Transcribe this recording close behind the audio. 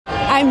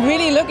I'm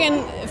really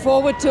looking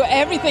forward to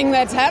everything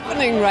that's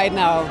happening right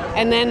now,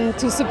 and then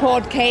to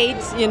support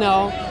Cate, you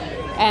know,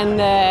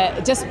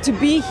 and just to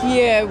be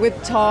here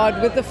with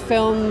Todd, with the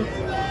film,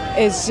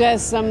 is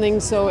just something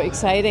so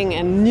exciting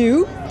and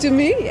new to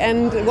me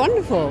and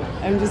wonderful.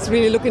 I'm just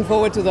really looking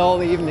forward to the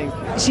whole evening.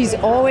 She's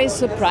always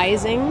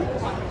surprising.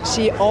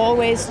 She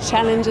always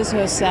challenges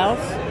herself.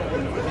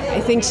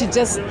 I think she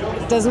just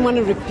doesn't want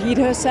to repeat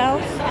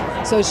herself.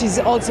 So she's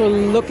also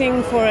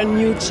looking for a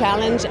new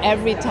challenge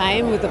every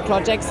time with the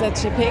projects that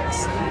she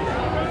picks.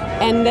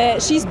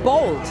 And she's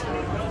bold.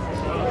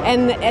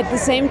 And at the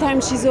same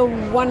time, she's a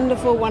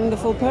wonderful,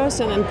 wonderful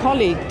person and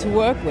colleague to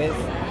work with.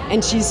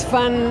 And she's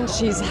fun,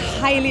 she's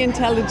highly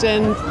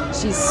intelligent,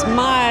 she's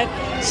smart.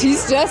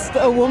 She's just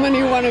a woman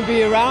you want to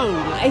be around.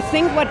 I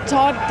think what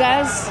Todd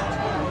does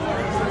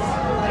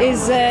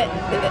is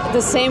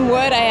the same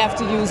word I have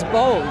to use,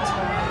 bold.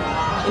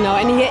 You know,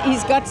 and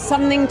he's got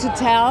something to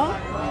tell,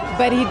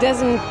 but he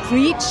doesn't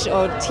preach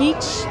or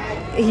teach.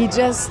 He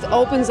just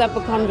opens up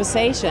a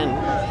conversation,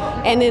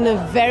 and in a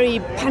very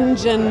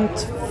pungent,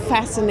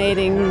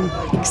 fascinating,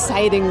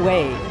 exciting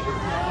way.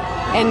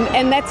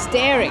 And that's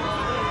daring.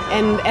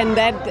 And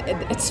that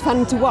it's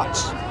fun to watch,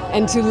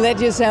 and to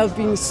let yourself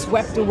being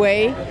swept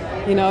away,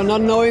 you know, not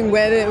knowing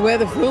where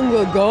the film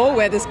will go,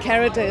 where this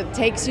character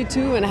takes you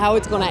to, and how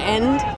it's going to end.